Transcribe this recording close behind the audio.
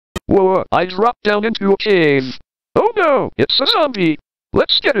Whoa, I dropped down into a cave. Oh no, it's a zombie.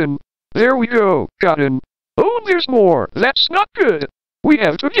 Let's get him. There we go, got him. Oh, there's more. That's not good. We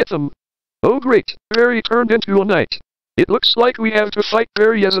have to get them. Oh great, Barry turned into a knight. It looks like we have to fight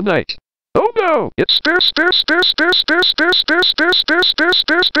Barry as a knight. Oh no, it's spare.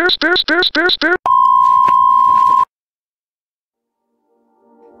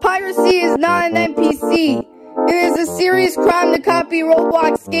 Piracy is not an NPC. It is a serious crime to copy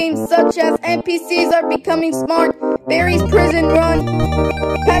Roblox games such as NPCs Are Becoming Smart, Barry's Prison Run,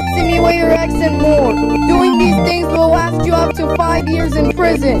 Pet Simulator X, and more. Doing these things will last you up to 5 years in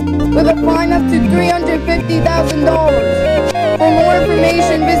prison, with a fine up to $350,000. For more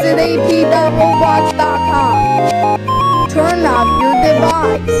information, visit ap.roblox.com. Turn off your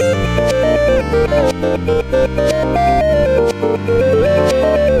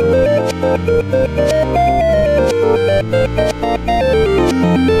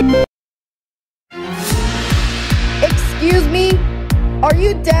Excuse me? Are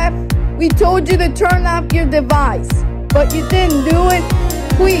you deaf? We told you to turn off your device, but you didn't do it.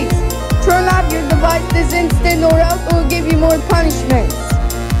 Please, turn off your device this instant or else it will give you more punishments.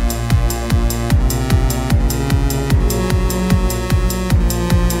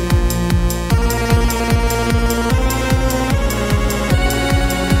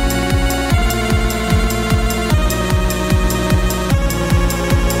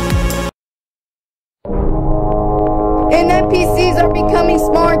 And NPCs Are Becoming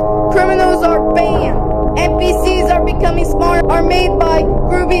Smart, criminals are banned. NPCs Are Becoming Smart are made by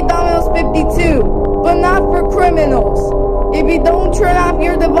Groovy Dominoes 52, but not for criminals. If you don't turn off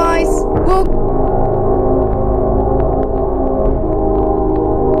your device, we'll...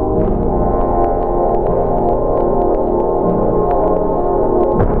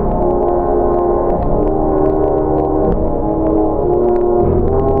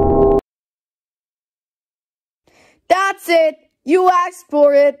 That's it! You asked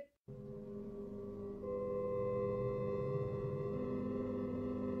for it!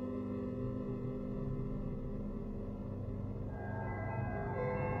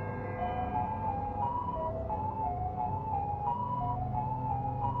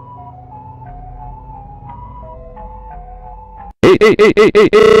 Hey.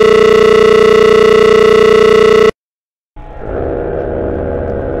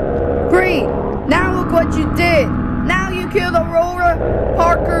 Great! Now look what you did! Now you killed Aurora,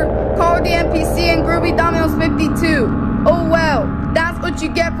 Parker, Carl the NPC, and Groovy Dominoes 52. Oh well, that's what you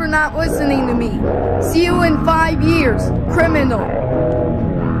get for not listening to me. See you in 5 years, criminal.